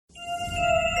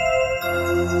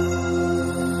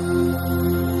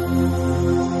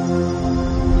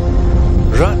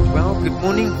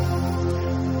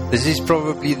morning. This is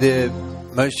probably the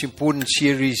most important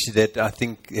series that I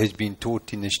think has been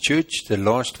taught in this church. The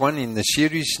last one in the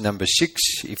series, number 6.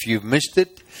 If you've missed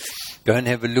it, go and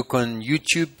have a look on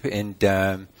YouTube, and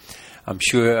I'm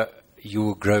sure you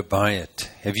will grow by it.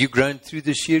 Have you grown through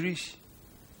the series?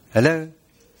 Hello?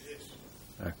 Yes.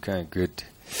 Okay, good.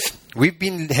 We've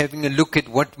been having a look at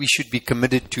what we should be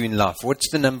committed to in life. What's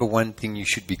the number one thing you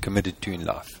should be committed to in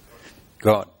life?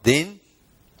 God. Then?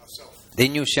 Ourself.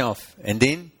 Then yourself. And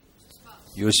then?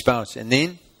 Spouse. Your spouse. And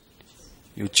then?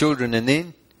 Your children. And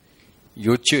then?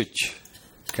 Your church.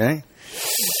 Okay?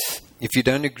 If you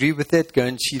don't agree with that, go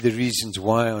and see the reasons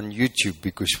why on YouTube,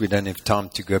 because we don't have time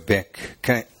to go back.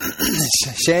 Okay?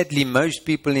 Sadly, most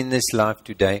people in this life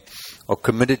today are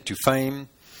committed to fame,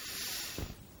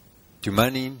 to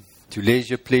money, to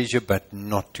leisure, pleasure, but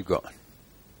not to God.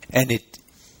 And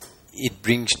it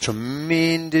brings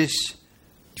tremendous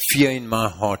fear in my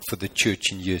heart for the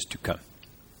church in years to come.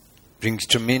 Brings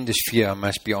tremendous fear, I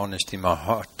must be honest, in my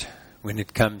heart when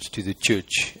it comes to the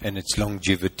church and its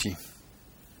longevity.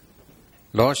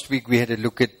 Last week we had a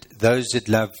look at those that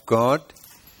love God,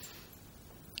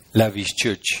 love His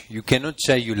church. You cannot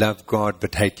say you love God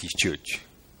but hate His church.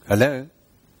 Hello?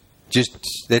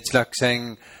 That's like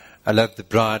saying, I love the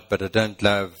bride, but I don't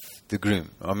love the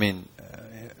groom. I mean,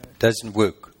 it doesn't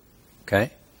work.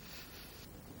 Okay?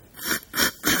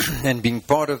 And being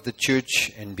part of the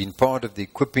church and being part of the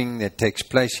equipping that takes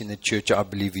place in the church, I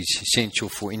believe is essential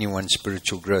for anyone's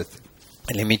spiritual growth.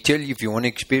 And let me tell you, if you want to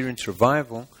experience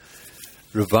revival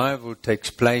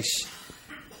takes place,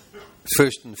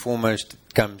 first and foremost,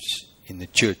 it comes in the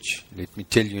church. Let me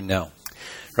tell you now.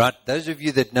 Right, those of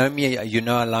you that know me, you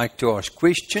know I like to ask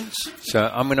questions. So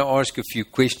I'm going to ask a few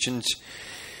questions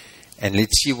and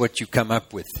let's see what you come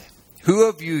up with. Who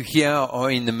of you here are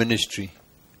in the ministry?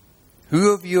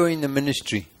 Who of you are in the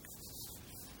ministry?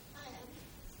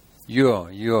 You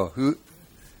are.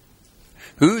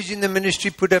 Who's in the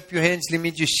ministry? Put up your hands. Let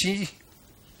me just see.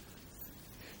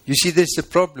 You see, there's the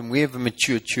problem. We have a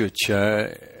mature church.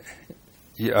 I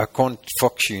can't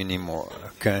fox you anymore.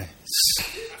 Okay.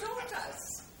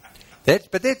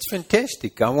 But that's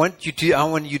fantastic. I want you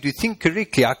to think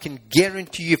correctly. I can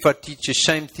guarantee you, if I teach the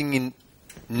same thing in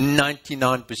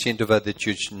 99% of other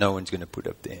churches, no one's going to put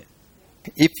up their hand.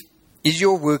 Is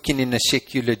your working in a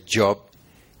secular job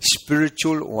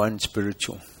spiritual or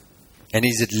unspiritual? And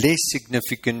is it less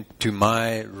significant to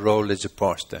my role as a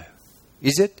pastor?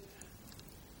 Is it?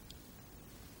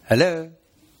 Hello?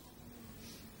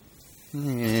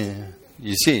 Yeah.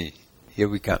 You see, here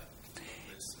we come.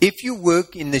 If you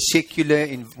work in the secular,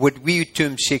 in what we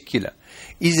term secular,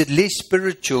 is it less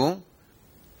spiritual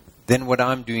than what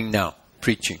I'm doing now,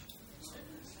 preaching?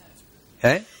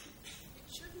 Eh?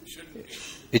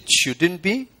 It shouldn't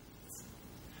be.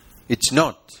 It's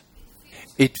not.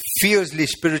 It feels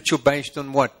less spiritual based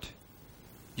on what?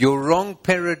 Your wrong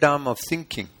paradigm of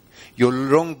thinking, your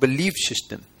wrong belief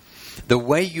system, the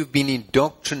way you've been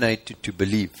indoctrinated to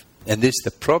believe. And this is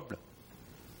the problem.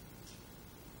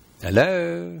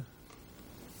 Hello?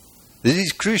 This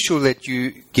is crucial that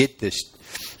you get this.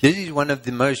 This is one of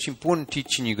the most important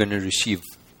teaching you're going to receive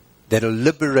that will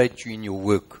liberate you in your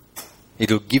work. It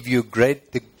will give you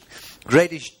the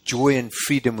greatest joy and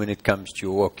freedom when it comes to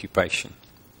your occupation.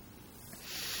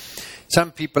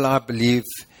 Some people, I believe,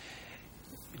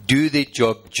 do their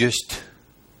job just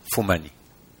for money.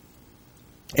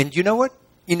 And you know what?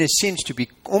 In a sense, to be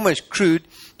almost crude,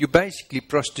 you're basically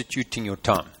prostituting your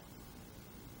time.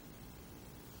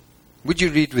 Would you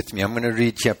read with me? I'm going to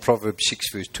read here Proverbs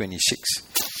 6 verse 26.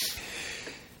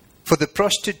 For the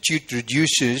prostitute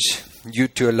reduces you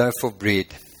to a loaf of bread,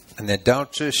 and the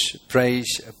adulteress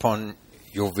preys upon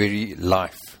your very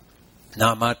life.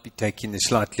 Now I might be taking this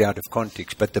slightly out of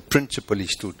context, but the principle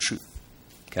is still true.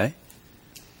 Okay?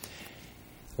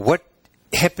 What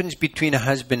happens between a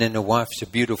husband and a wife is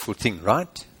a beautiful thing,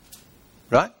 right?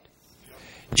 Right?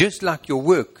 Just like your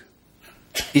work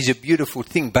is a beautiful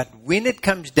thing. But when it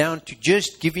comes down to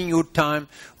just giving your time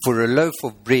for a loaf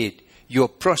of bread, you're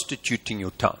prostituting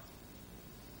your time.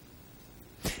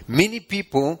 Many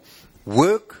people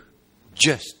work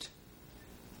just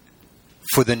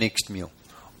for the next meal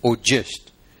or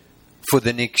just for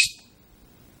the next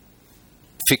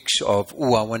fix of,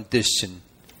 I want this, and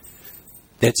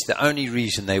that's the only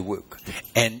reason they work.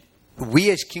 And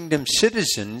we as kingdom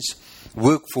citizens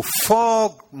work for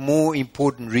far more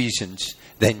important reasons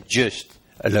than just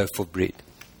a loaf of bread.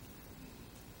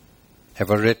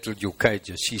 Have I rattled your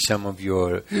cage? I see some of you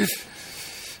are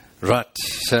right.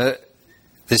 So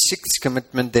the sixth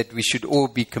commitment that we should all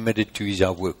be committed to is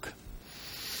our work.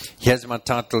 Here's my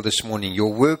title this morning.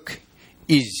 Your work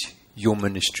is your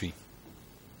ministry.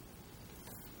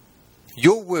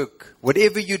 Your work,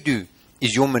 whatever you do,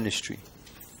 is your ministry.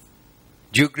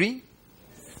 Do you agree?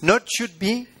 Not should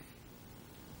be.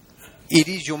 It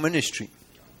is your ministry.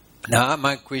 Now,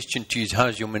 my question to you is,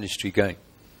 how's your ministry going?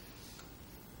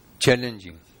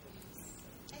 Challenging.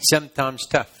 Sometimes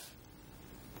tough.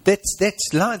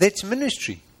 That's life. That's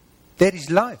ministry. That is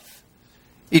life.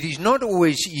 It is not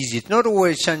always easy. It's not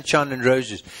always sunshine and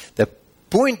roses. The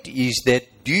point is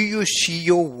that, do you see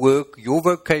your work, your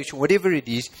vocation, whatever it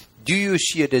is, do you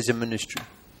see it as a ministry?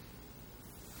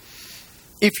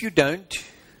 If you don't,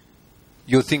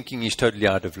 your thinking is totally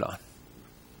out of line.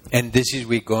 And this is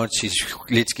where God says,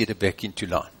 let's get it back into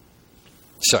line.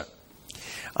 So,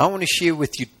 I want to share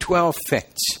with you 12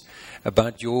 facts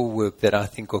about your work that I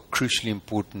think are crucially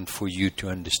important for you to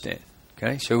understand.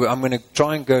 Okay, so I'm going to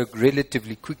try and go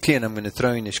relatively quickly, and I'm going to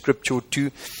throw in a scripture or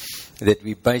two that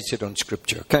we base it on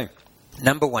scripture. Okay,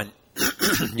 number one,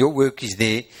 your work is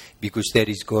there because that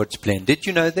is God's plan. Did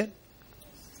you know that?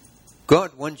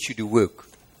 God wants you to work.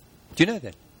 Do you know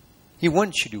that? He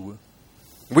wants you to work.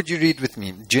 Would you read with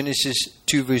me? Genesis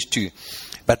 2 verse 2.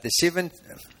 By the seventh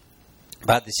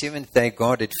day,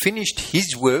 God had finished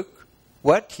His work.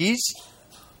 What? His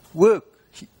work.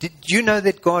 Did you know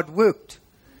that God worked?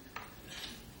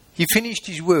 He finished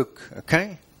His work,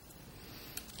 okay?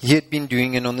 He had been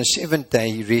doing, and on the seventh day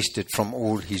He rested from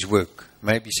all His work.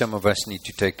 Maybe some of us need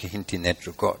to take a hint in that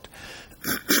regard.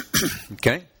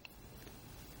 Okay?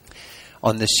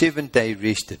 On the seventh day He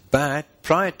rested. But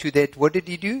prior to that, what did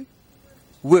He do?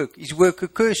 Work. Is work a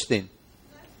curse then?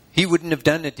 He wouldn't have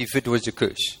done it if it was a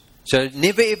curse. So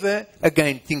never ever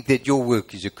again think that your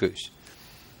work is a curse.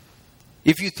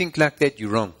 If you think like that,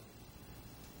 you're wrong.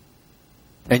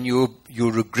 And you'll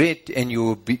regret, and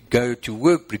you'll go to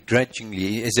work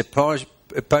begrudgingly, as opposed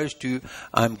to,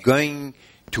 I'm going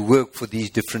to work for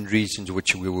these different reasons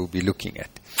which we will be looking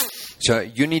at. So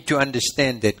you need to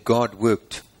understand that God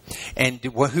worked. And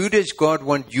who does God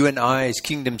want you and I as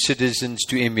kingdom citizens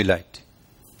to emulate?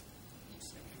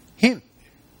 Him.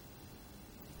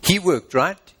 He worked,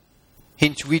 right?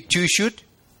 Hence we too should.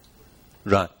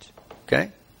 Right.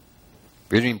 Okay?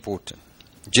 Very important.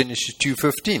 Genesis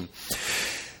 2:15.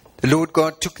 The Lord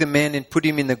God took the man and put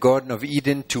him in the Garden of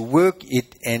Eden to work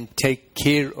it and take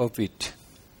care of it.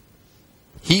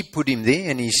 He put him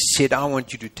there and He said, I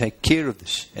want you to take care of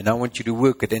this and I want you to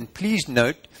work it. And please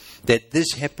note that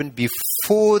this happened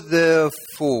before the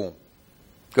fall.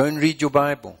 Go and read your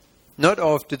Bible. Not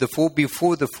after the fall,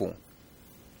 before the fall.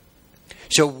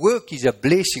 So work is a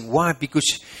blessing. Why?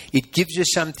 Because it gives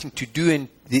us something to do and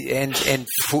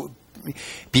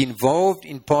be involved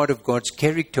in part of God's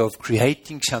character of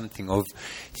creating something, of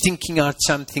thinking out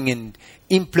something and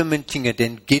implementing it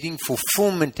and getting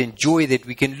fulfillment and joy that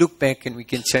we can look back and we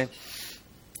can say,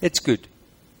 that's good.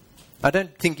 I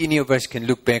don't think any of us can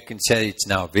look back and say it's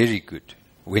now very good.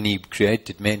 When He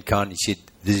created mankind, He said,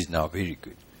 this is now very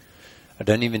good. I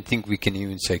don't even think we can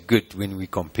even say good when we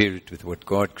compare it with what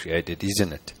God created,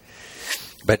 isn't it?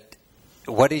 But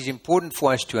what is important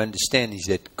for us to understand is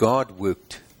that God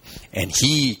worked. And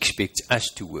He expects us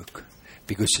to work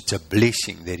because it's a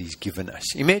blessing that He's given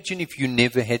us. Imagine if you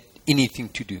never had anything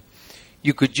to do.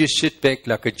 You could just sit back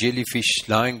like a jellyfish,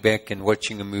 lying back and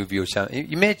watching a movie or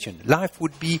something. Imagine, life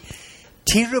would be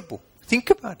terrible. Think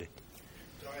about it.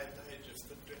 Die at the age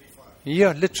of 25.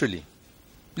 Yeah, literally.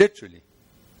 Literally.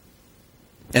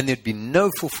 And there'd be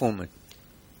no fulfillment.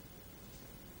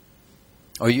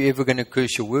 Are you ever going to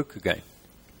curse your work again?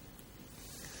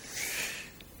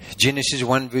 Genesis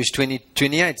 1 verse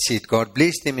 28 said, God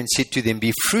blessed them and said to them,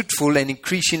 be fruitful and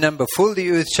increase in number, fill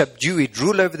the earth, subdue it,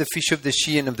 rule over the fish of the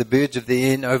sea and of the birds of the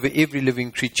air and over every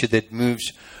living creature that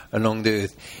moves along the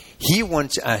earth. He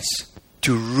wants us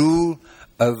to rule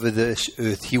over this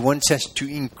earth. He wants us to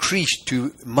increase,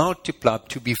 to multiply,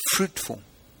 to be fruitful.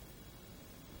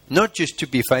 Not just to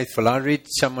be faithful. I read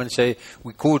someone say,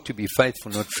 we're called to be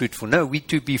faithful, not fruitful. No, we're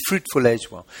to be fruitful as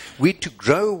well. We're to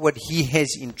grow what He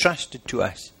has entrusted to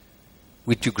us.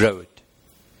 We're to grow it.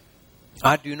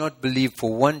 I do not believe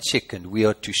for 1 second we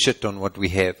are to sit on what we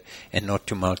have and not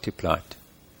to multiply it.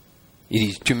 It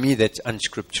is, to me, that's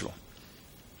unscriptural.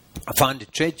 I find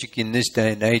it tragic in this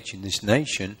day and age, in this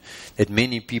nation, that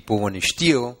many people want to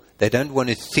steal. They don't want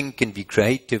to think and be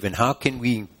creative and how can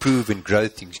we improve and grow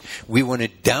things. We want to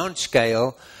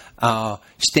downscale our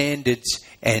standards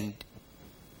and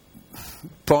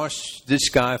pass this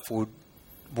guy for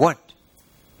what?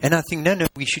 And I think, no,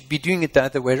 we should be doing it the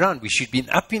other way around. We should be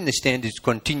upping the standards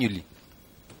continually.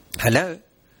 Hello?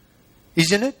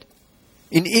 Isn't it?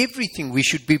 In everything, we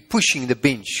should be pushing the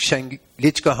bench, saying,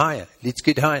 let's go higher, let's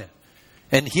get higher.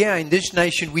 And here in this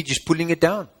nation, we're just pulling it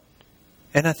down.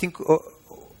 And I think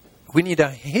we need our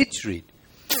heads read.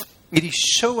 It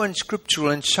is so unscriptural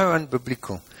and so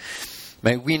unbiblical.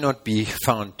 May we not be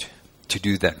found to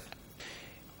do that.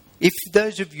 If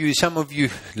those of you, some of you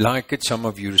like it, some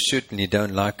of you certainly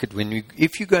don't like it.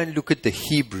 If you go and look at the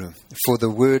Hebrew for the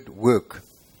word work,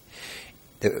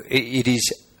 it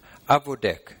is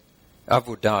avodah,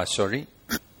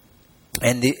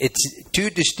 and it's two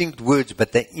distinct words,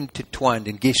 but they're intertwined.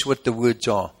 And guess what the words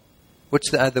are? What's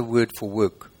the other word for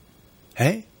work?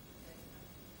 Hey?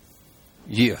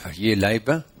 Yeah,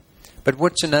 labor. But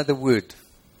what's another word?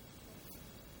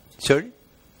 Sorry?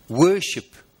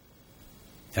 Worship.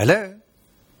 Hello?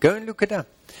 Go and look it up.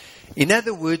 In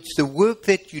other words, the work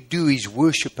that you do is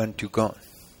worship unto God.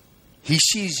 He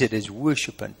sees it as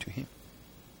worship unto Him.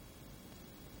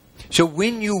 So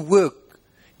when you work,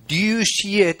 do you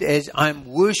see it as I'm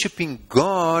worshiping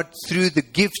God through the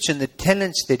gifts and the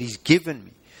talents that He's given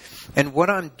me? And what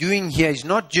I'm doing here is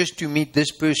not just to meet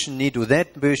this person need or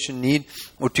that person need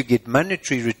or to get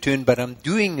monetary return, but I'm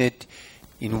doing it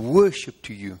in worship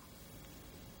to you.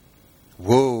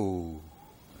 Whoa.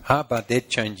 How about that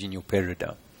change in your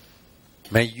paradigm?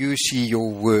 May you see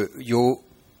your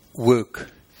work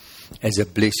as a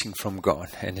blessing from God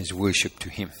and as worship to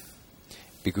Him.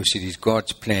 Because it is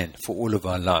God's plan for all of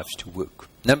our lives to work.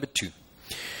 Number 2.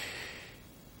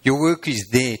 Your work is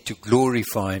there to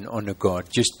glorify and honor God,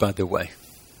 just by the way.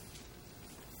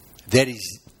 That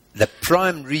is the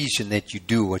prime reason that you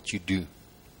do what you do.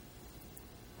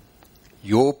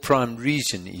 Your prime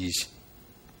reason is,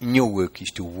 in your work, is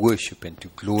to worship and to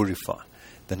glorify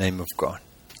the name of God.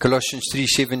 Colossians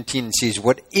 3:17 says,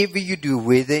 whatever you do,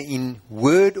 whether in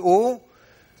word or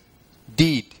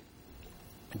deed,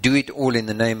 do it all in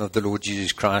the name of the Lord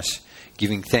Jesus Christ,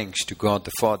 giving thanks to God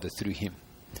the Father through Him.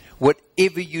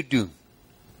 Whatever you do,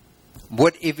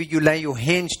 whatever you lay your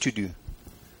hands to do,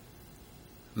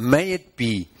 may it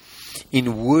be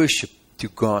in worship to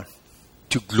God,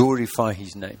 to glorify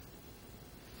His name.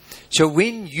 So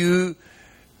when you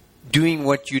doing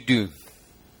what you do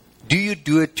you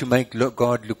do it to make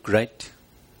God look great?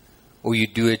 Or you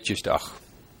do it just,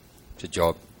 it's a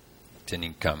job, it's an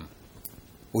income?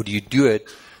 Or do you do it,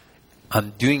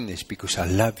 I'm doing this because I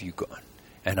love you, God,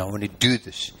 and I want to do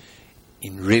this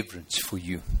in reverence for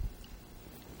you.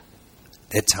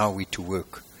 That's how we to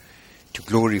work, to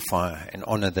glorify and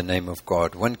honor the name of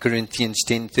God. 1 Corinthians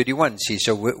 10:31 says,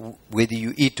 so whether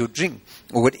you eat or drink,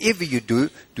 or whatever you do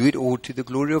it all to the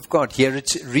glory of God. Here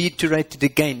it's reiterated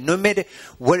again. No matter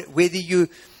whether you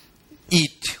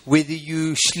eat, whether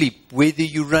you sleep, whether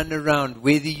you run around,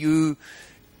 whether you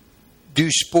do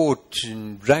sport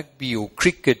and rugby or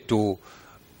cricket or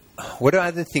what are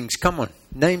other things? Come on,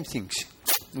 name things.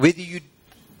 Whether you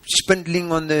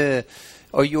spindling on the,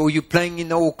 or you're playing in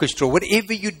the orchestra,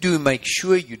 whatever you do, make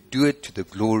sure you do it to the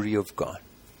glory of God.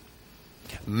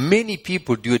 Many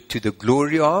people do it to the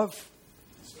glory of,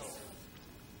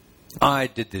 I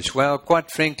did this. Well,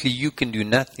 quite frankly, you can do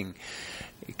nothing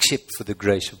except for the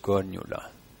grace of God in your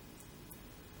life.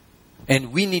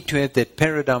 And we need to have that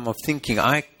paradigm of thinking,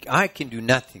 I can do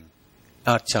nothing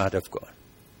outside of God,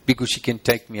 because He can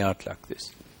take me out like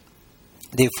this.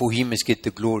 Therefore, He must get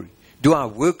the glory. Do I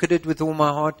work at it with all my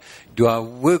heart? Do I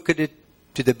work at it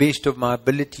to the best of my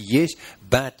ability? Yes.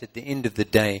 But at the end of the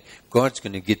day, God's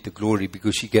going to get the glory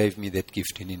because He gave me that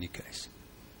gift in any case.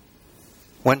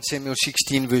 1 Samuel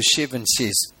 16 verse 7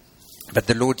 says, but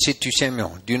the Lord said to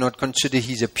Samuel, do not consider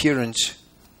his appearance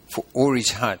or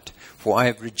his height, for I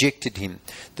have rejected him.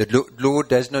 The Lord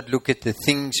does not look at the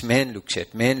things man looks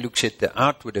at. Man looks at the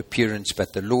outward appearance,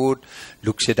 but the Lord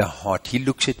looks at our heart. He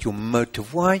looks at your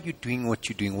motive. Why are you doing what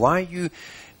you're doing? Why are you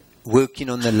working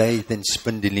on the lathe and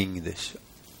spindling this?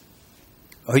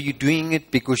 Are you doing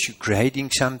it because you're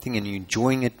creating something and you're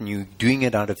enjoying it and you're doing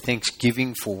it out of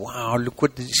thanksgiving for, wow, look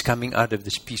what is coming out of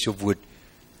this piece of wood.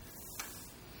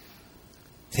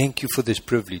 Thank you for this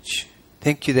privilege.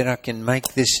 Thank you that I can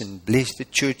make this and bless the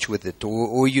church with it.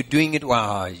 Or you're doing it,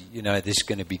 wow, this is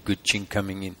going to be good ching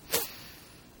coming in.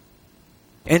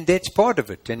 And that's part of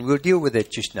it. And we'll deal with that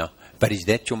just now. But is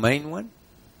that your main one?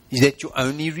 Is that your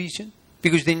only reason?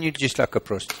 Because then you're just like a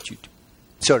prostitute.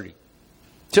 Sorry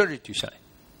to say.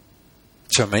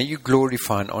 So may you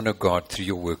glorify and honor God through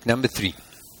your work. Number 3,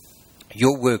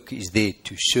 your work is there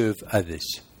to serve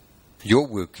others. Your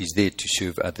work is there to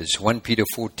serve others. 1 Peter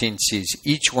 4:10 says,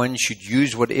 each one should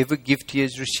use whatever gift he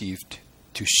has received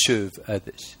to serve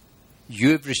others.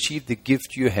 You have received the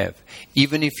gift you have.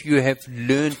 Even if you have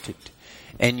learned it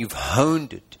and you've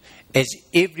honed it, as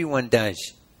everyone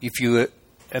does, if you're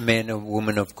a man or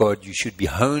woman of God, you should be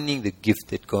honing the gift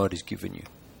that God has given you.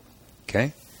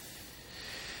 Okay?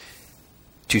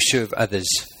 To serve others.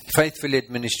 Faithfully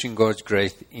administering God's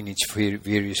grace in its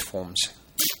various forms.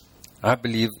 I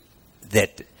believe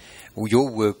that your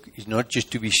work is not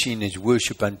just to be seen as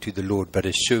worship unto the Lord, but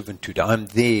as servanthood. I'm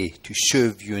there to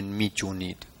serve you and meet your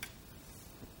need.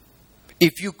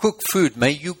 If you cook food,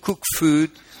 may you cook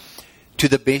food to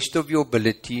the best of your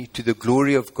ability, to the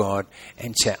glory of God,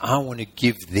 and say, I want to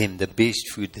give them the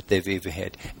best food that they've ever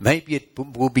had. Maybe it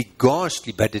will be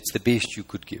ghastly, but it's the best you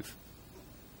could give.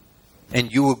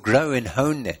 And you will grow and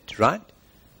hone that, right?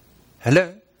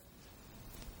 Hello?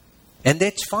 And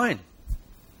that's fine.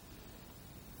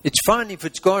 It's fine if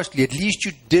it's ghastly. At least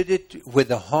you did it with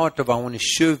the heart of, I want to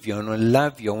serve you, I want to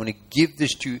love you, I want to give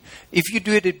this to you. If you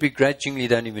do it begrudgingly,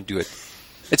 don't even do it.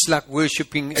 It's like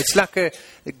worshipping. It's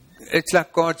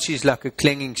like God says, like a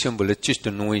clanging cymbal. It's just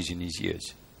a noise in his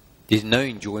ears. There's no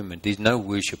enjoyment. There's no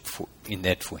worship in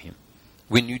that for him.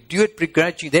 When you do it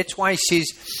begrudgingly, that's why he says,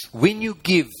 when you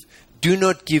give, do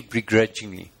not give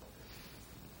begrudgingly.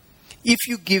 If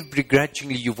you give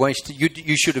begrudgingly, you've wasted.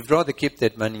 You should have rather kept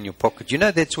that money in your pocket. You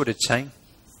know that's what it's saying.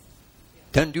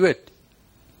 Don't do it.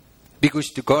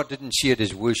 Because God didn't see it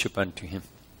as worship unto him.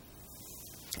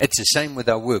 It's the same with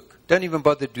our work. Don't even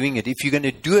bother doing it. If you're going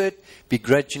to do it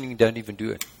begrudgingly, don't even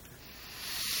do it.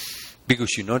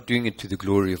 Because you're not doing it to the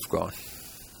glory of God.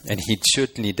 And he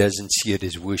certainly doesn't see it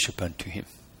as worship unto him.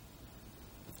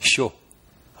 Sure.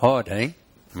 Hard, eh?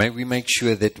 May we make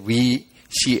sure that we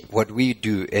see what we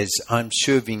do as I'm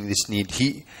serving this need.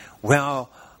 I'm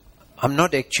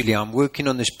working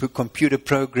on this computer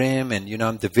program and,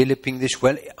 I'm developing this.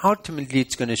 Well, ultimately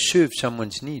it's going to serve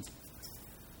someone's need.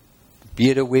 Be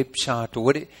it a website or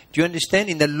whatever. Do you understand?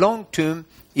 In the long term,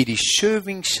 it is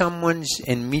serving someone's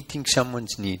and meeting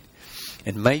someone's need.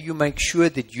 And may you make sure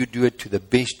that you do it to the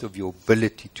best of your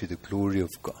ability to the glory of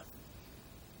God.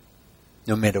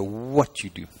 No matter what you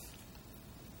do.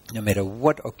 No matter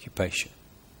what occupation.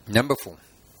 Number 4.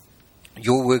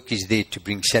 Your work is there to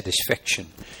bring satisfaction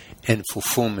and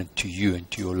fulfillment to you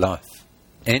and to your life.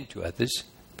 And to others,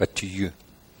 but to you.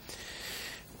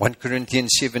 1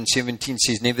 Corinthians 7:17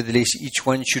 says, nevertheless, each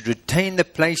one should retain the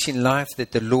place in life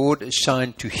that the Lord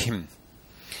assigned to him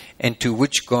and to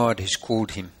which God has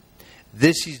called him.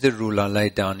 This is the rule I lay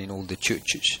down in all the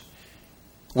churches.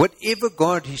 Whatever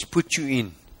God has put you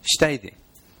in, stay there.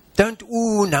 Don't,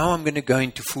 now I'm going to go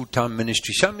into full-time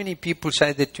ministry. So many people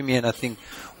say that to me and I think,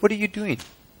 what are you doing?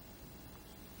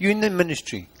 You're in the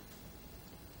ministry.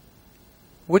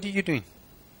 What are you doing?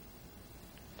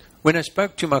 When I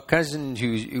spoke to my cousin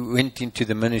who went into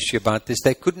the ministry about this,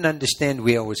 they couldn't understand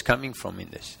where I was coming from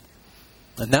in this.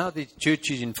 And now the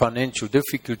church is in financial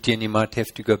difficulty and he might have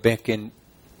to go back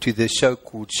to the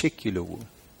so-called secular world.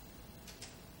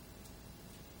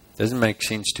 Doesn't make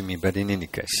sense to me, but in any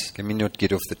case, let me not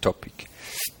get off the topic.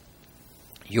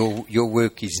 Your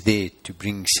work is there to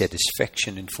bring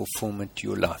satisfaction and fulfillment to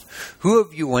your life. Who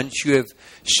of you, once you have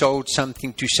sold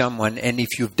something to someone, and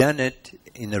if you've done it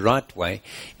in the right way,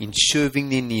 in serving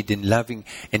their need and loving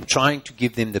and trying to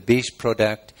give them the best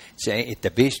product, say at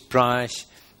the best price,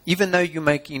 even though you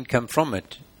make income from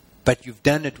it, but you've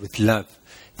done it with love,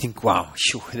 think, wow,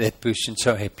 sure, that person's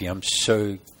so happy. I'm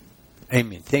so,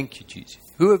 amen. Thank you, Jesus.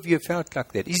 Who of you have felt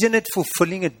like that? Isn't it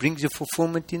fulfilling? It brings a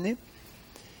fulfillment in them.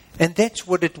 And that's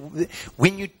what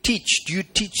when you teach, do you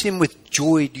teach them with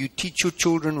joy? Do you teach your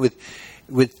children with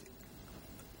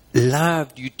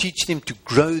love? Do you teach them to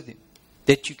grow them?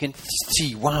 That you can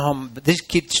see, wow, this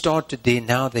kid started there,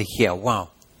 now they're here. Wow,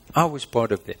 I was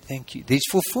part of that. Thank you. There's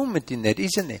fulfillment in that,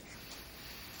 isn't there?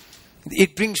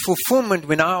 It brings fulfillment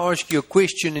when I ask you a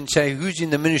question and say, who's in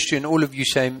the ministry? And all of you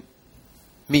say,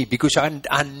 me. Because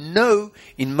I know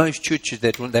in most churches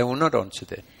that they will not answer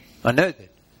that. I know that.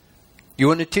 You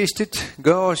want to test it?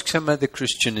 Go ask some other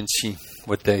Christian and see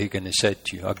what they're going to say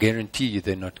to you. I guarantee you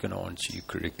they're not going to answer you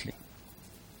correctly.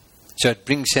 So it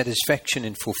brings satisfaction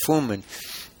and fulfillment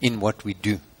in what we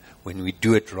do, when we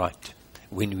do it right,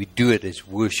 when we do it as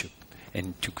worship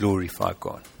and to glorify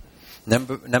God.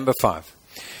 Number 5,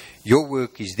 your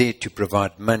work is there to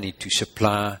provide money to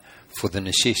supply for the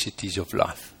necessities of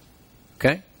life.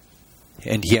 Okay?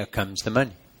 And here comes the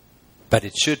money. But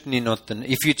it's certainly not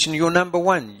if it's in your number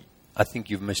 1, I think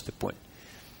you've missed the point.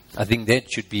 I think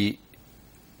that should be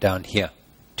down here,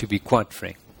 to be quite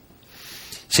frank.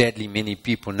 Sadly, many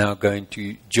people now go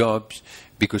into jobs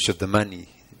because of the money.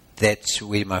 That's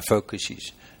where my focus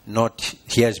is. Not,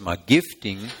 here's my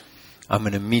gifting, I'm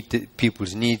going to meet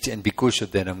people's needs, and because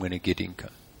of that, I'm going to get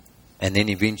income. And then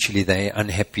eventually they're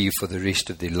unhappy for the rest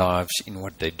of their lives in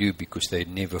what they do because they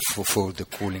never fulfilled the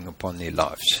calling upon their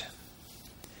lives.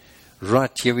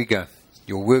 Right, here we go.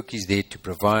 Your work is there to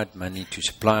provide money to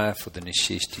supply for the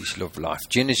necessities of life.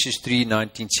 Genesis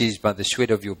 3:19 says, by the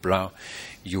sweat of your brow,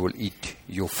 you will eat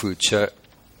your food. So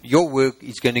your work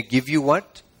is going to give you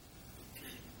what?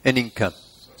 An income.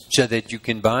 So that you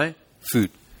can buy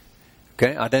food.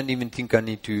 Okay? I don't even think I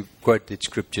need to quote that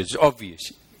scripture. It's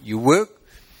obvious. You work,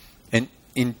 and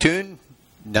in turn,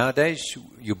 nowadays,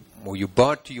 you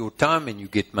barter your time and you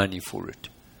get money for it.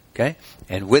 Okay?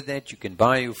 And with that, you can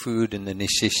buy your food and the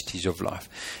necessities of life.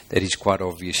 That is quite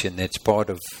obvious, and that's part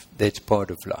of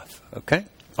life. Okay?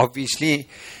 Obviously,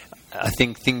 I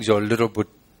think things are a little bit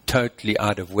totally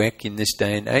out of whack in this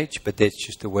day and age, but that's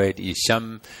just the way it is.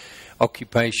 Some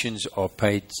occupations are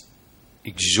paid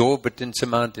exorbitant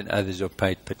amount and others are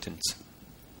paid pittance.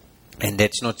 And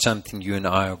that's not something you and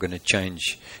I are going to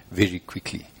change very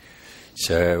quickly.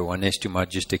 So one has to might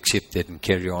just accept that and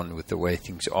carry on with the way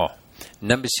things are.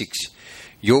 Number 6,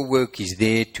 your work is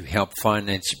there to help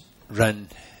finance run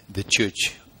the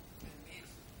church.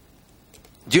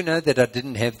 Do you know that I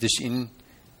didn't have this in?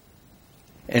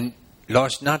 And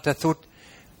last night I thought,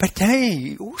 but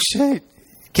hey, also,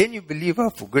 can you believe I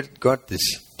forgot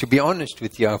this? To be honest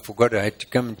with you, I forgot I had to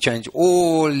come and change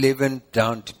all 11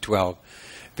 down to 12.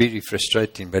 Very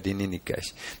frustrating, but in any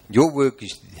case, your work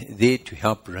is there to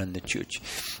help run the church.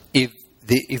 If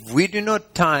we do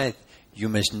not tithe, you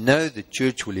must know the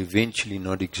church will eventually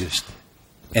not exist.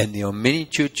 And there are many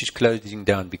churches closing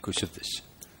down because of this.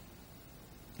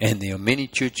 And there are many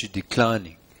churches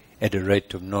declining at a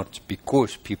rate of knots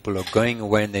because people are going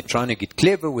away and they're trying to get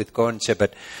clever with God and say,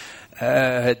 but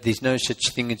there's no such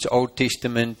thing as Old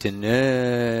Testament.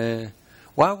 And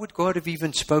why would God have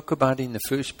even spoke about it in the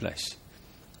first place?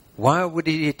 Why would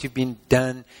it have been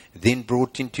done, then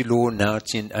brought into law, now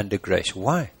it's under grace?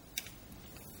 Why?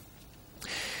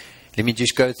 Let me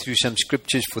just go through some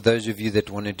scriptures for those of you that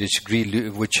want to disagree,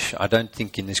 which I don't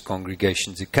think in this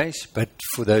congregation is the case, but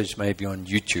for those maybe on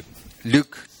YouTube.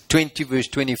 Luke 20 verse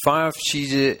 25,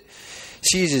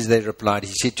 Caesar's, they replied.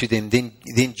 He said to them, then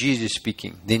Jesus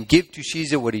speaking, then give to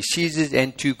Caesar what is Caesar's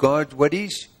and to God what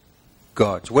is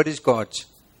God's. What is God's?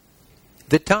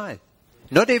 The tithe.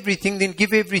 Not everything, then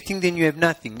give everything, then you have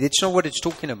nothing. That's not what it's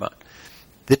talking about.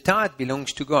 The tithe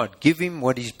belongs to God. Give him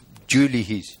what is duly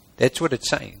his. That's what it's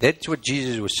saying. That's what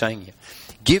Jesus was saying here.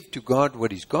 Give to God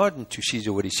what is God and to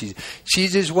Caesar what is Caesar.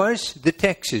 Caesar's was the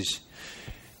taxes.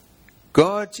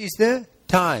 God's is the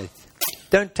tithe.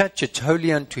 Don't touch it. It's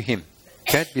holy unto him.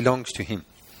 Okay? It belongs to him.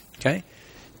 Okay?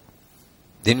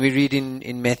 Then we read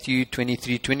in Matthew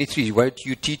 23:23. Woe to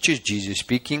you teachers, Jesus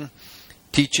speaking,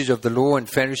 teachers of the law and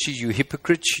Pharisees, you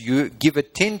hypocrites, you give a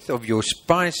tenth of your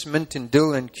spice, mint and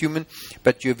dill and cumin,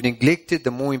 but you have neglected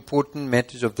the more important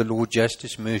matters of the law,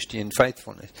 justice, mercy and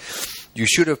faithfulness. You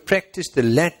should have practiced the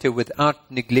latter without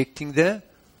neglecting the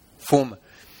former.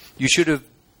 You should have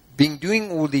been doing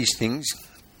all these things,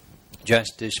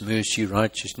 justice, mercy,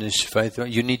 righteousness, faith.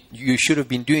 You should have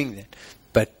been doing that.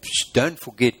 But don't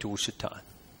forget to also tithe.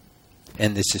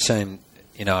 And it's the same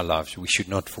in our lives. We should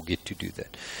not forget to do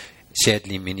that.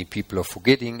 Sadly, many people are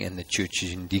forgetting, and the church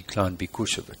is in decline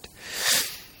because of it,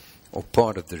 or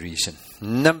part of the reason.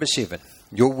 Number 7,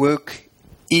 your work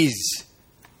is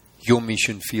your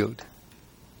mission field.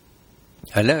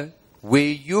 Hello? Where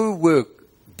you work,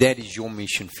 that is your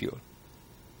mission field.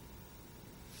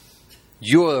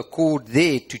 You are called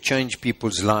there to change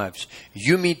people's lives.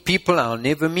 You meet people I'll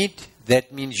never meet.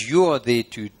 That means you are there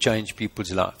to change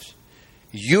people's lives.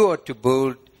 You are to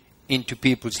build into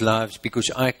people's lives because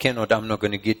I'm not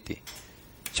going to get there.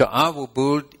 So I will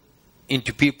build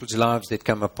into people's lives that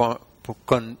come upon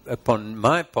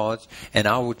my paths, and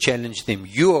I will challenge them.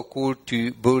 You are called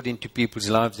to build into people's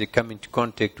lives that come into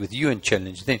contact with you and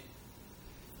challenge them.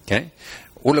 Okay?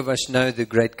 All of us know the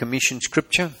Great Commission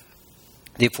scripture.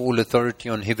 Therefore, all authority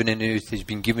on heaven and earth has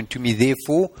been given to me.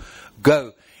 Therefore,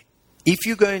 go. If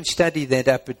you go and study that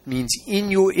up, it means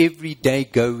in your everyday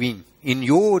going, in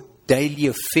your daily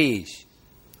affairs,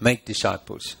 make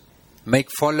disciples. Make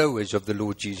followers of the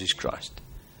Lord Jesus Christ.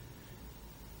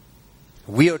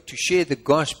 We are to share the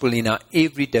gospel in our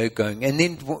everyday going. And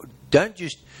then don't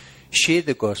just share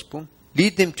the gospel.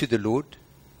 Lead them to the Lord.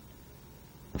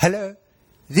 Hello?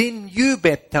 Then you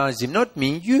baptize them, not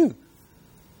me, you.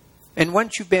 And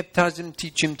once you baptize them,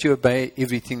 teach them to obey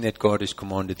everything that God has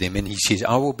commanded them. And he says,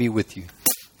 I will be with you.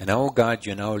 And I will guide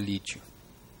you and I will lead you.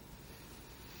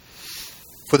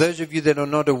 For those of you that are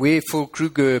not aware, Phil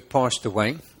Kruger passed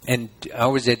away. And I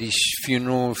was at his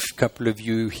funeral. A couple of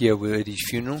you here were at his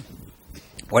funeral.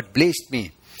 What blessed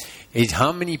me is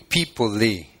how many people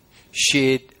there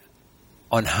shared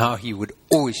on how he would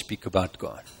always speak about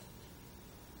God.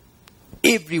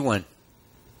 Everyone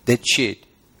that shared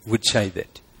would say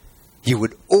that. He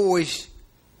would always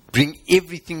bring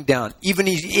everything down, even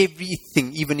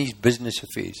his business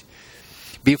affairs.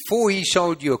 Before he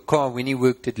sold you a car, when he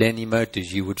worked at Lanny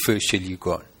Motors, he would first sell you a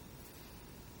car.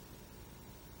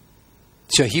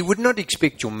 So he would not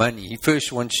expect your money. He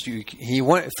first wants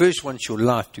your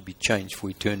life to be changed for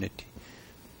eternity.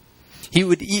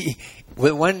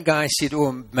 Well, one guy said,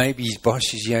 "Oh, maybe his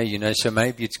boss is here, so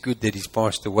maybe it's good that he's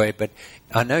passed away." But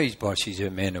I know his boss is a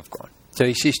man of God. So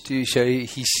he says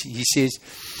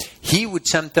he would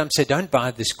sometimes say, "Don't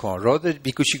buy this car, rather,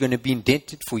 because you're going to be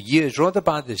indebted for years. Rather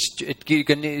buy this. He's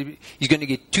going to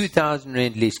get 2,000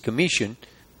 rand less commission."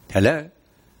 Hello,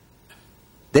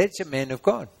 that's a man of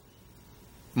God.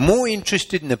 More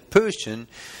interested in the person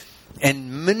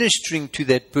and ministering to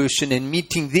that person and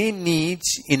meeting their needs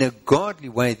in a godly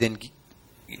way than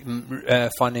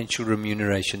financial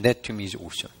remuneration. That to me is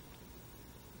awesome.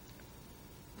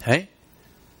 Hey?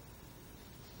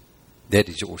 That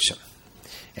is awesome.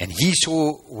 And he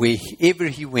saw wherever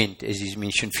he went as his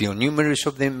mission field. Numerous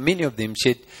of them, many of them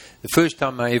said, the first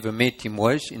time I ever met him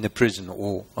was in the prison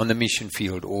or on the mission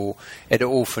field or at an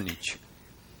orphanage.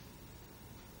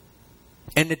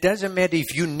 And it doesn't matter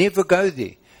if you never go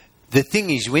there. The thing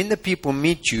is, when the people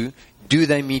meet you, do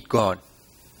they meet God?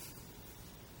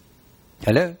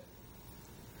 Hello?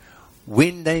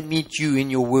 When they meet you in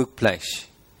your workplace,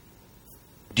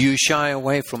 do you shy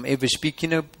away from ever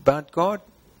speaking about God?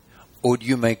 Or do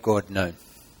you make God known?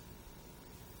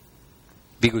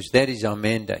 Because that is our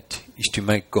mandate, is to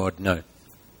make God known.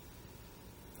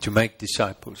 To make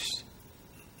disciples.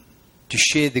 To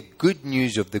share the good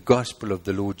news of the gospel of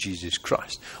the Lord Jesus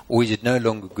Christ. Or is it no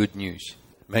longer good news?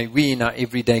 May we in our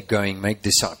everyday going make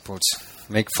disciples,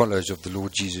 make followers of the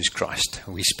Lord Jesus Christ.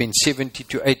 We spend 70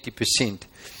 to 80%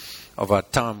 of our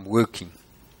time working.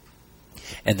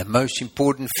 And the most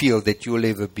important field that you'll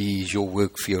ever be is your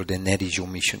work field, and that is your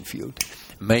mission field.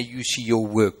 May you see your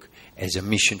work as a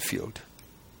mission field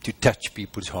to touch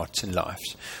people's hearts and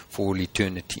lives for all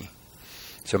eternity.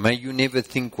 So may you never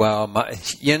think, well,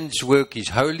 Ian's work is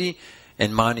holy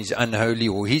and mine is unholy,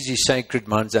 or his is sacred,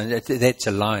 mine's unholy. That's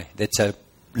a lie. That's a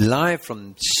lie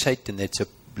from Satan. That's a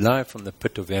lie from the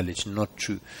pit of hell. It's not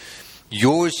true.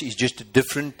 Yours is just a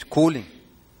different calling,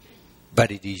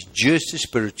 but it is just as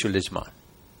spiritual as mine.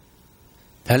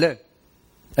 Hello?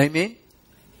 Amen?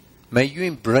 May you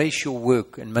embrace your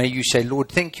work, and may you say, Lord,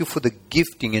 thank you for the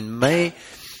gifting, and may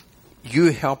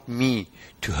you help me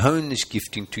to hone this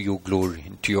gifting to your glory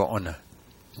and to your honor.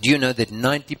 Do you know that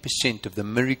 90% of the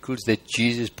miracles that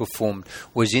Jesus performed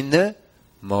was in the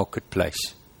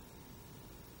marketplace?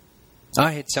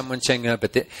 I had someone saying, no,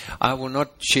 but I will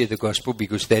not share the gospel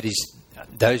because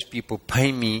those people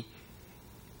pay me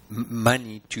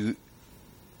money to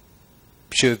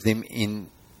serve them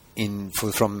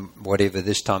from whatever,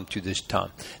 this time to this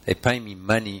time. They pay me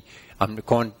money. I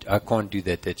can't do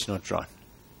that. That's not right.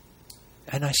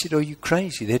 And I said, are you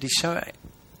crazy? That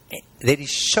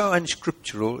is so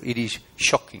unscriptural. It is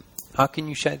shocking. How can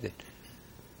you say that?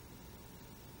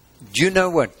 Do you know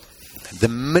what? The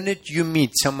minute you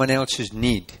meet someone else's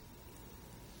need,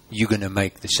 you're going to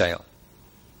make the sale.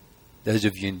 Those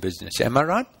of you in business. Am I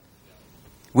right?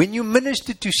 When you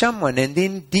minister to someone and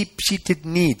then deep-seated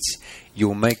needs,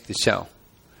 you'll make the sale.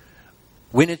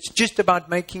 When it's just about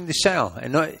making the sale,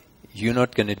 and you're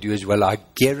not going to do as well, I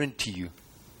guarantee you.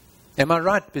 Am I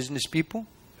right, business people?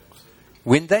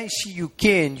 When they see you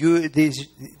care and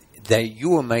you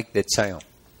will make that sale.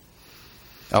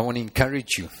 I want to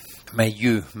encourage you. May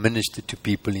you minister to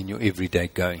people in your everyday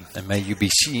going, and may it be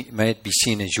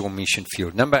seen as your mission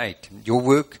field. Number 8, your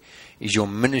work is your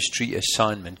ministry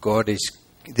assignment.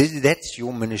 That's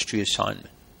your ministry assignment.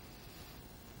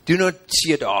 Do not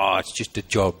see it, it's just a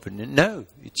job. No,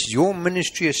 it's your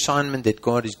ministry assignment that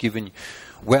God has given you.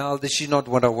 Well, this is not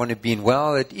what I want to be in.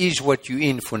 Well, it is what you're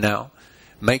in for now.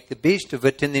 Make the best of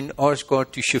it and then ask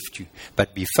God to shift you.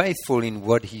 But be faithful in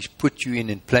what He's put you in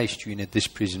and placed you in at this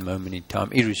present moment in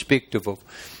time, irrespective of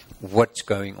what's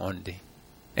going on there.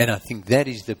 And I think that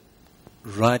is the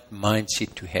right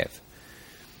mindset to have.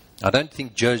 I don't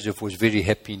think Joseph was very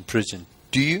happy in prison.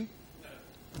 Do you?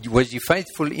 Was he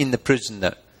faithful in the prison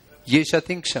though? Yes, I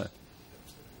think so.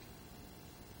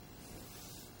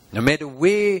 No matter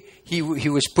where he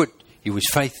was put, he was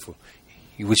faithful.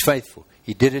 He was faithful.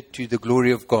 He did it to the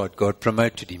glory of God. God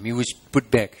promoted him. He was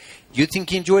put back. You think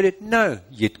he enjoyed it? No.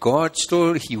 Yet God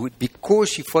still,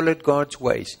 because he followed God's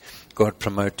ways, God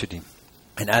promoted him.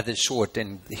 And others saw it.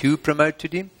 And who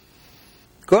promoted him?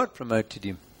 God promoted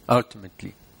him,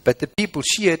 ultimately. But the people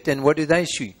see it, and what do they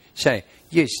say?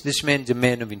 Yes, this man's a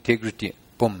man of integrity.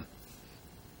 Boom.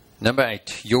 Number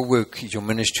 8, your work is your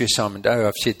ministry assignment. Oh,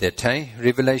 I've said that, hey?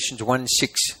 Revelations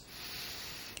 1:6.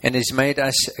 And has made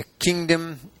us a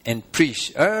kingdom and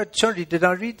priests. Oh, sorry, did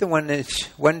I read the one that's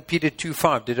 1 Peter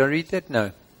 2:5? Did I read that?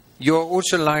 No. You are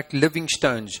also like living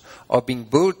stones, are being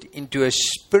built into a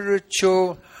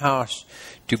spiritual house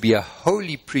to be a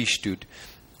holy priesthood,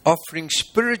 offering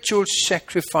spiritual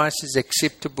sacrifices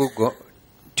acceptable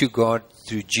to God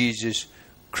through Jesus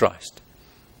Christ.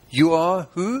 You are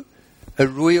who? A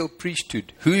royal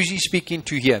priesthood. Who is he speaking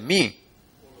to here? Me.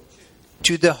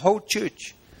 To the whole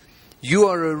church. You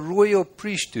are a royal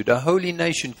priesthood, a holy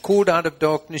nation, called out of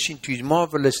darkness into his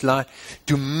marvelous light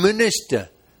to minister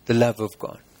the love of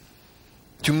God,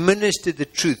 to minister the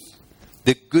truth,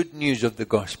 the good news of the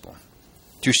gospel,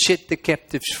 to set the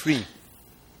captives free.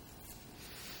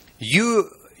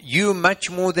 You much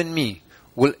more than me,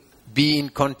 will be in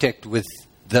contact with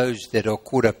those that are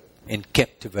caught up and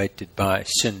captivated by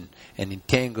sin and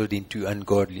entangled into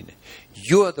ungodliness.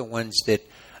 You are the ones that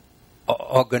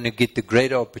are going to get the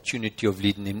greater opportunity of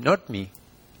leading them, not me.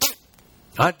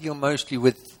 I deal mostly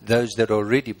with those that are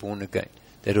already born again,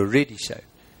 that are already saved.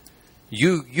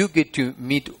 You get to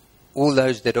meet all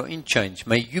those that are in chains.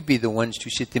 May you be the ones to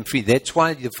set them free. That's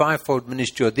why the fivefold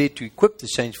ministry are there, to equip the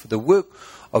saints for the work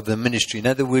of the ministry. In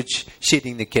other words,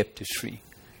 setting the captives free.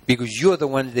 Because you're the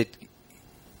ones that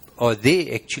are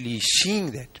there actually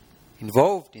seeing that,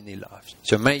 involved in their lives.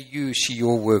 So may you see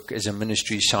your work as a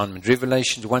ministry assignment.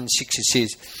 Revelations 1:6, it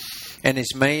says, and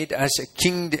has made us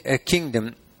a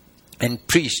kingdom and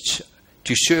priests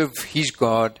to serve his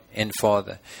God and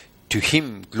Father. To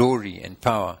him glory and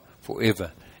power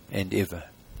forever and ever.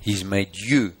 He's made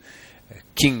you a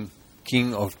king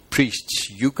of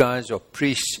priests. You guys are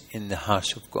priests in the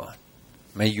house of God.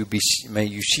 May you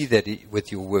see that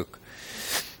with your work.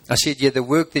 I said, the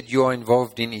work that you are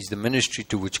involved in is the ministry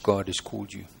to which God has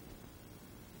called you.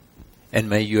 And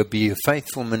may you be a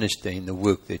faithful minister in the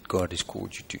work that God has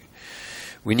called you to.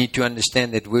 We need to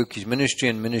understand that work is ministry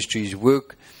and ministry is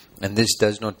work. And this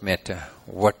does not matter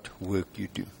what work you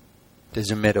do.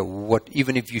 Doesn't matter what,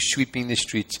 even if you're sweeping the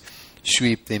streets,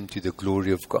 sweep them to the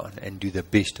glory of God and do it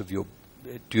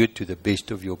to the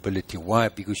best of your ability. Why?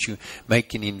 Because you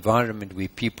make an environment where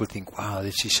people think, wow,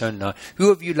 this is so nice. Who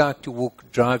of you like to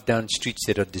drive down streets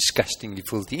that are disgustingly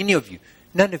filthy? Any of you?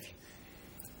 None of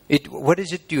you. What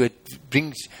does it do? It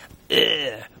brings,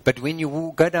 but when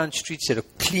you go down streets that are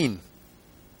clean,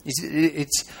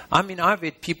 I've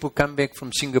had people come back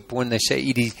from Singapore and they say,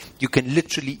 you can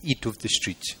literally eat off the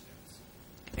streets.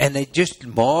 And they just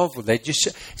marvel.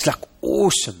 It's like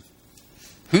awesome.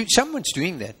 Someone's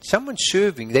doing that. Someone's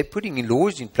serving. They're putting in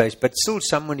laws in place, but still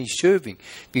someone is serving.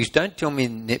 Because don't tell me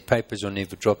net papers are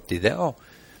never dropped there. They are.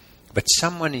 But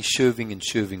someone is serving and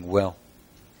serving well.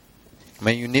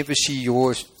 May you never see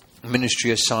your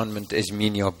ministry assignment as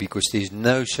menial, because there's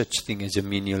no such thing as a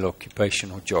menial occupation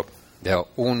or job. They are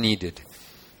all needed.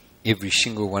 Every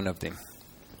single one of them.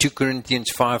 2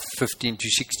 Corinthians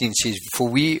 5:15-16 says, for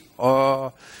we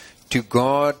are to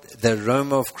God the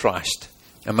aroma of Christ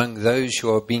among those who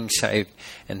are being saved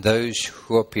and those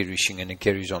who are perishing. And it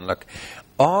carries on. Like,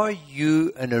 are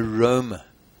you an aroma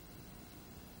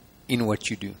in what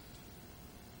you do?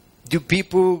 Do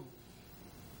people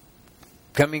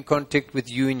come in contact with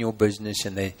you in your business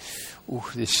and they,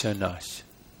 this is so nice.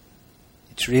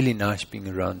 It's really nice being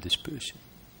around this person.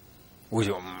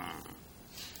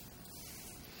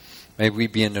 May we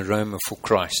be an aroma for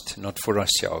Christ, not for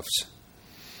ourselves.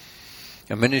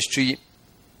 A ministry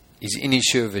is any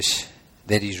service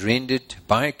that is rendered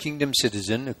by a kingdom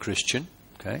citizen, a Christian,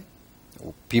 okay,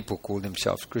 or people call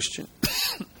themselves Christian,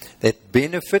 that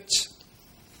benefits,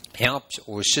 helps,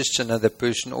 or assists another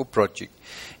person or project,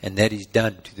 and that is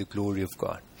done to the glory of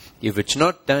God. If it's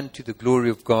not done to the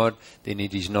glory of God, then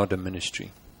it is not a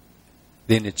ministry.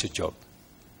 Then it's a job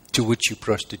to which you're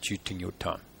prostituting your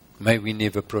time. May we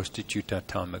never prostitute our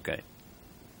time again.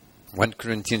 1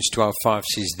 Corinthians 12:5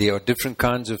 says, there are different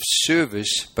kinds of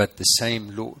service, but the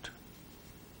same Lord.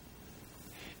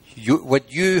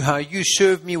 How you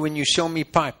serve me when you sell me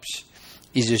pipes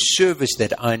is a service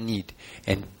that I need,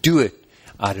 and do it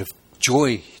out of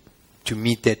joy to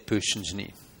meet that person's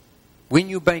need. When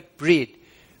you bake bread,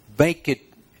 bake it.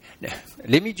 Now,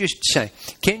 let me just say,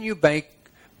 can you bake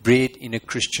bread in a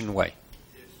Christian way?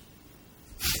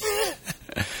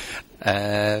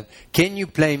 Can you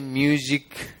play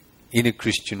music in a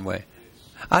Christian way?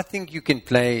 I think you can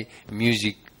play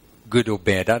music good or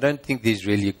bad. I don't think there's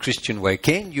really a Christian way.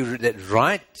 Can you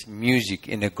write music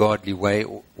in a godly way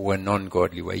or a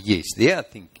non-godly way? Yes, there I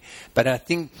think. But I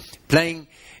think playing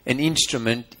an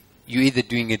instrument, you're either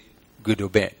doing it good or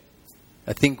bad.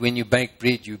 I think when you bake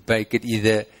bread, you bake it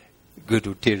either good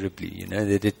or terribly,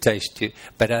 that it tastes good.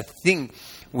 But I think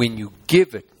when you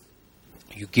give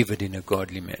it in a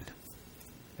godly manner.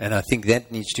 And I think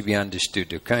that needs to be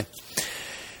understood, okay?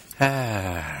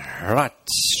 Right.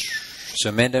 So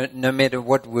no matter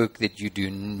what work that you do,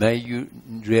 may you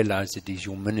realize it is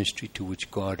your ministry to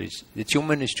which God is. It's your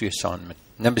ministry assignment.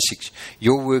 Number 6,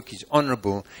 your work is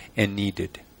honorable and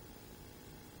needed.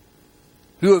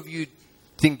 Who of you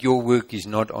think your work is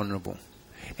not honorable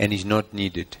and is not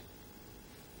needed?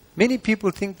 Many people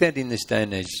think that in this day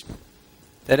and age.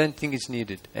 They don't think it's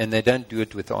needed, and they don't do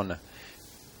it with honor.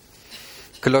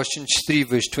 Colossians 3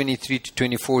 verse 23 to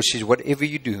 24 says, whatever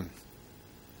you do,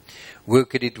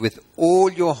 work at it with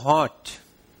all your heart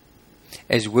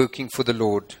as working for the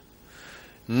Lord,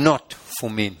 not for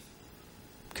men.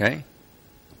 Okay?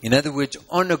 In other words,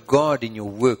 honor God in your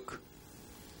work.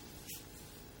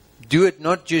 Do it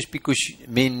not just because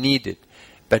men need it,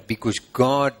 but because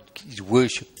God is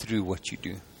worshipped through what you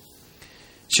do.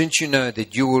 Since you know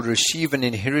that you will receive an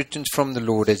inheritance from the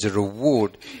Lord as a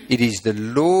reward, it is the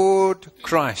Lord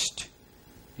Christ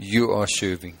you are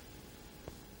serving.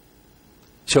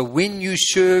 So when you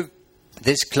serve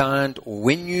this client, or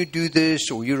when you do this,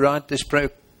 or you write this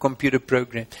computer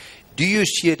program, do you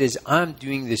see it as I'm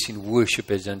doing this in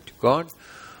worship as unto God,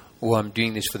 or I'm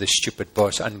doing this for the stupid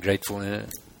boss, ungrateful?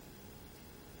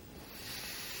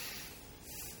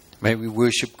 May we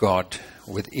worship God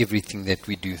with everything that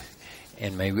we do.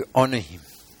 And may we honor Him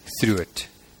through it,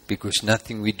 because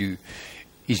nothing we do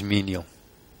is menial.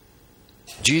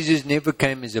 Jesus never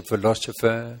came as a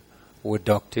philosopher or a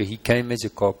doctor. He came as a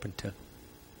carpenter.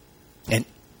 And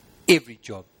every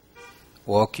job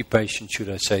or occupation, should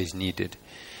I say, is needed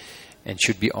and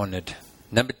should be honored.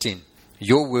 Number 10,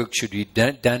 your work should be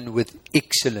done with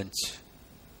excellence.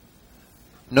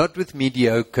 Not with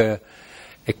mediocre,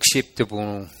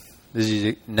 acceptable.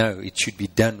 No, it should be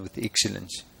done with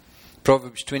excellence.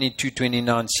 Proverbs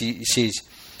 22:29 says,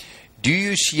 do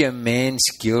you see a man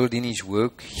skilled in his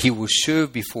work? He will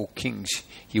serve before kings.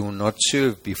 He will not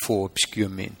serve before obscure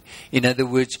men. In other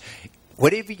words,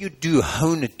 whatever you do,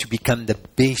 hone it to become the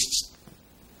best,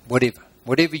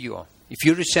 whatever you are. If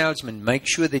you're a salesman, make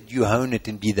sure that you hone it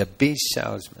and be the best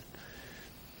salesman.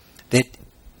 That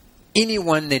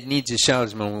anyone that needs a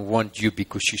salesman will want you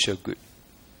because you're so good.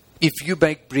 If you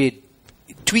bake bread,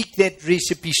 tweak that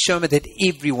recipe so much that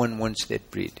everyone wants that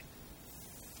bread.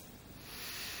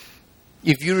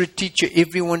 If you're a teacher,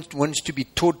 everyone wants to be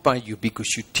taught by you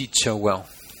because you teach so well.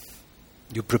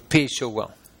 You prepare so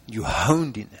well. You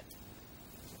honed in it.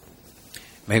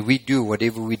 May we do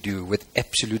whatever we do with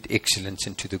absolute excellence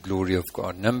and to the glory of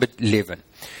God. Number 11,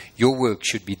 your work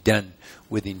should be done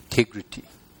with integrity.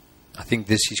 I think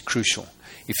this is crucial.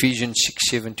 Ephesians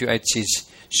 6:7-8 says,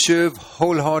 serve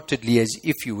wholeheartedly as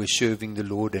if you were serving the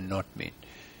Lord and not men.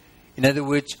 In other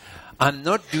words, I'm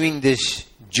not doing this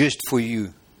just for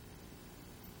you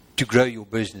to grow your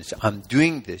business. I'm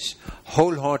doing this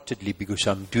wholeheartedly because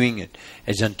I'm doing it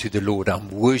as unto the Lord.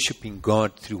 I'm worshiping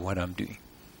God through what I'm doing.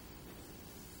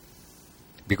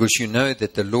 Because you know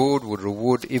that the Lord will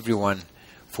reward everyone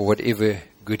for whatever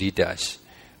good he does,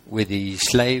 whether he's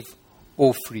slave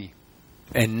or free.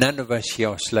 And none of us here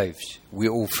are slaves.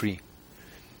 We're all free.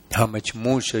 How much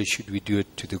more so should we do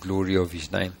it to the glory of His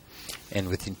name, and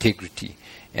with integrity,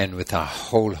 and with our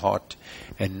whole heart,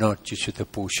 and not just with a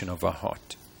portion of our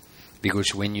heart.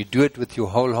 Because when you do it with your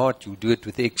whole heart, you do it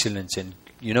with excellence. And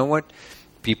you know what?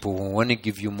 People will want to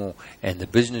give you more, and the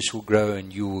business will grow,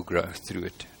 and you will grow through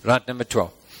it. Right, number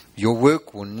 12. Your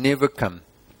work will never come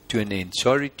to an end.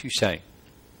 Sorry to say.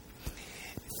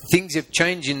 Things have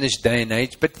changed in this day and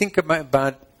age, but think about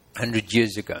 100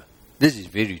 years ago. This is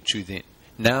very true then.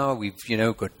 Now we've,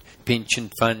 got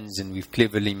pension funds, and we've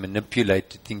cleverly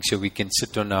manipulated things so we can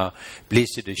sit on our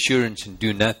blessed assurance and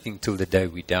do nothing till the day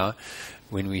we die,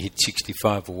 when we hit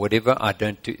 65 or whatever. I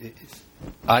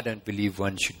don't believe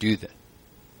one should do that.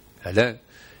 Hello?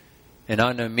 And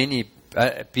I know many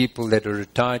people that are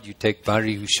retired. You take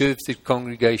Barry, who serves the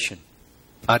congregation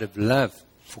out of love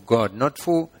for God, not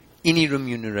for any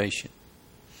remuneration.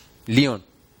 Leon,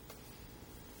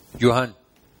 Johan,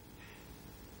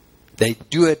 they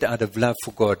do it out of love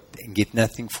for God and get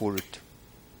nothing for it.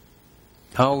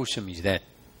 How awesome is that?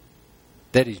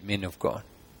 That is men of God.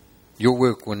 Your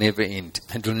work will never end.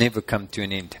 It will never come to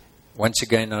an end. Once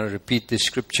again, I repeat the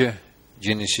scripture,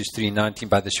 Genesis 3:19.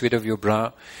 By the sweat of your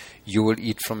brow, you will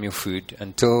eat from your food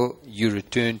until you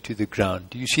return to the ground.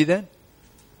 Do you see that?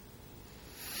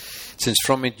 Since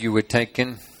from it you were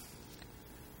taken,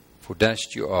 for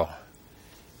dust you are,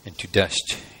 and to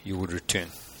dust you will return.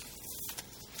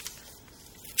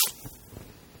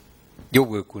 Your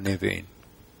work will never end.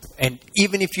 And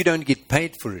even if you don't get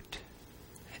paid for it,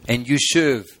 and you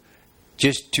serve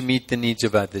just to meet the needs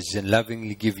of others and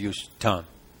lovingly give your time,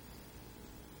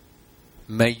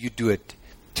 may you do it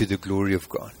to the glory of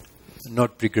God.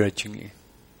 Not begrudgingly,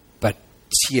 but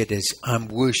see it as I'm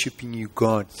worshiping you,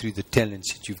 God, through the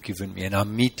talents that you've given me. And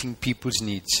I'm meeting people's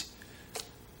needs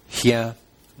here,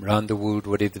 around the world,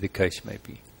 whatever the case may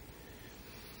be.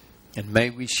 And may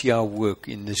we see our work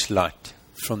in this light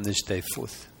from this day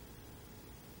forth.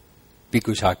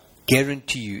 Because I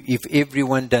guarantee you, if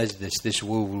everyone does this, this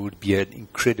world would be an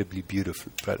incredibly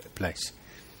beautiful place.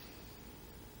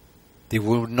 There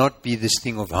will not be this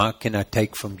thing of how can I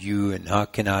take from you and how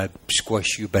can I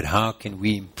squash you, but how can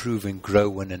we improve and grow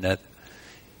one another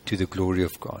to the glory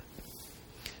of God.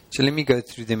 So let me go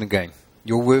through them again.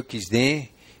 Your work is there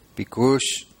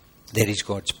because that is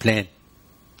God's plan.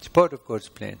 It's part of God's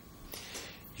plan.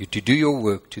 You to do your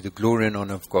work to the glory and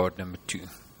honor of God, number 2.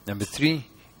 Number 3,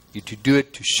 you to do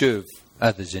it to serve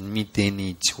others and meet their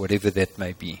needs, whatever that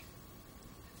may be.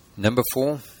 Number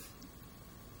 4,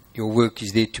 your work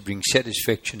is there to bring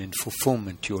satisfaction and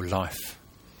fulfillment to your life.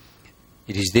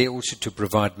 It is there also to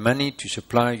provide money to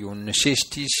supply your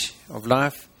necessities of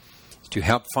life, to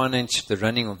help finance the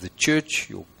running of the church,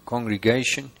 your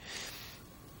congregation.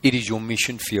 It is your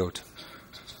mission field.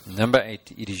 Number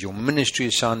 8, it is your ministry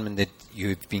assignment that you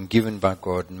have been given by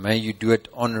God, and may you do it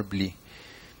honorably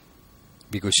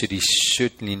because it is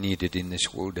certainly needed in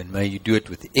this world, and may you do it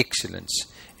with excellence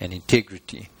and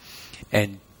integrity.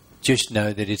 And just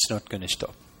know that it's not going to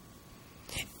stop.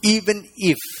 Even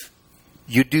if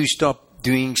you do stop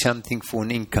doing something for an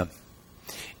income,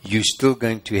 you're still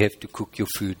going to have to cook your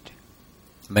food.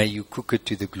 May you cook it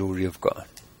to the glory of God.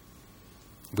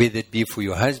 Whether it be for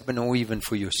your husband or even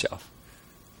for yourself.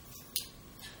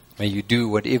 May you do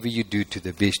whatever you do to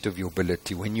the best of your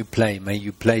ability. When you play, may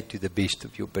you play to the best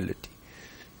of your ability.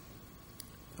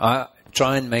 I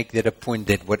try and make that a point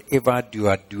that whatever I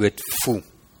do it full.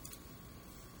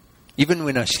 Even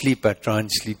when I sleep, I try and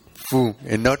sleep full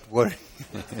and not worry.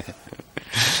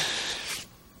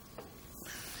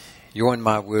 Your and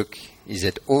my work is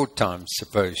at all times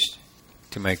supposed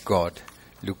to make God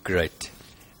look great.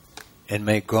 And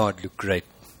may God look great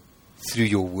through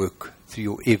your work, through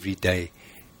your everyday,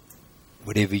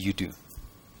 whatever you do.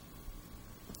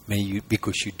 May you,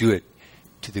 because you do it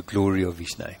to the glory of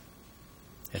His name.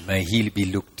 And may He be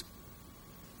looked,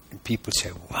 and people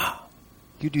say, wow.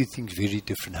 You do things very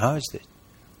different. How is that?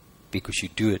 Because you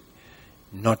do it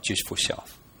not just for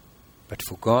self, but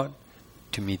for God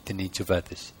to meet the needs of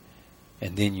others.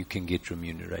 And then you can get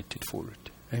remunerated for it.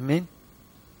 Amen?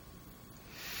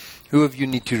 Who of you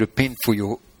need to repent for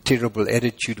your terrible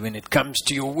attitude when it comes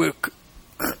to your work?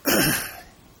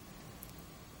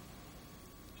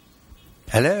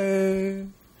 Hello?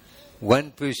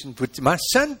 One person my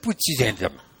son puts his hand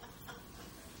up.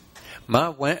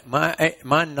 My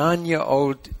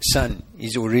 9-year-old son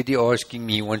is already asking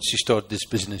me, he wants to start this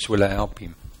business. Will I help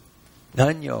him?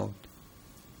 9-year-old.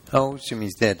 How awesome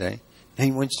is that, eh? And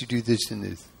he wants to do this and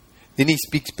this. Then he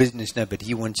speaks business now, but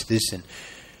he wants this. And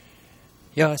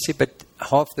yeah, I said, but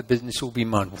half the business will be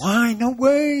mine. Why? No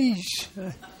ways.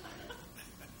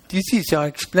 Do you see? So I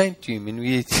explained to him, and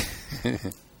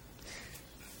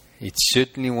it's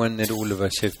certainly one that all of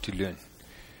us have to learn.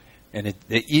 And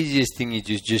the easiest thing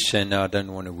is just say, no, I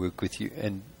don't want to work with you.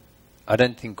 And I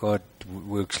don't think God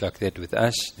works like that with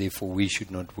us. Therefore, we should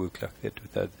not work like that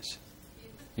with others.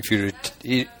 If you're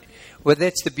well,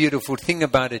 that's the beautiful thing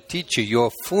about a teacher. You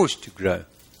are forced to grow.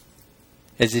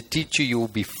 As a teacher, you will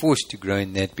be forced to grow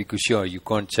in that because, you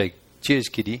can't say, cheers,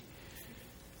 kiddie.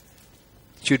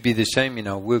 It should be the same in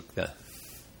our work, though.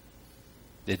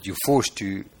 That you're forced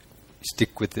to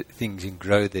stick with the things and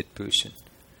grow that person.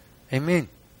 Amen.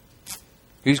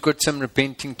 Who's got some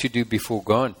repenting to do before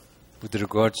God with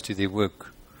regards to their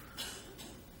work?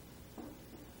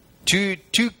 Two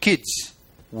kids.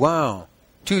 Wow.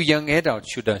 2 young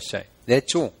adults, should I say.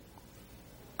 That's all.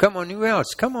 Come on, who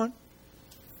else? Come on.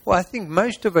 Well, I think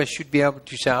most of us should be able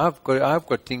to say, I've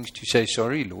got things to say,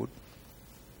 sorry, Lord.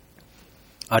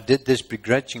 I did this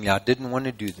begrudgingly. I didn't want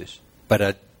to do this.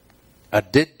 But I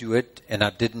did do it, and I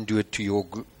didn't do it to your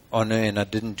honor, and I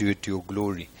didn't do it to your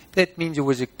glory. That means it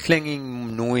was a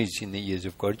clanging noise in the ears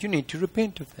of God. You need to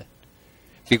repent of that.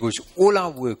 Because all our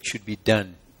work should be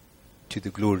done to the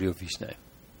glory of His name.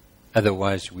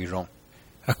 Otherwise, we're wrong.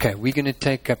 Okay, we're going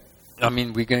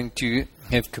to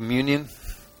have communion.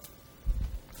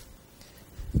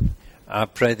 I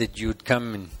pray that you would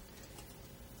come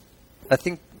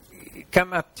and,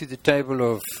 come up to the table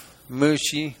of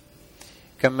mercy.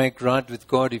 Come make right with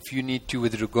God if you need to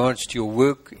with regards to your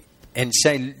work. And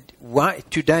say, why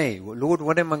today, well, Lord,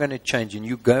 what am I going to change? And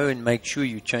you go and make sure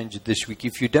you change it this week.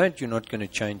 If you don't, you're not going to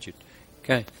change it.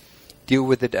 Okay? Deal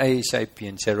with it ASAP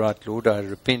and say, right, Lord, I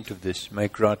repent of this.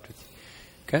 Make right with you.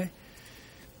 Okay?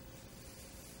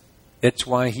 That's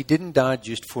why He didn't die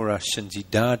just for our sins. He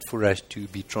died for us to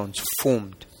be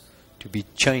transformed, to be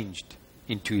changed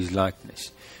into His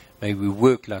likeness. May we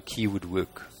work like He would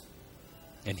work.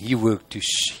 And He worked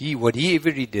whatever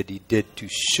He did to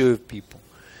serve people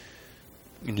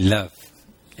in love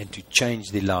and to change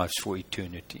their lives for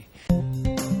eternity.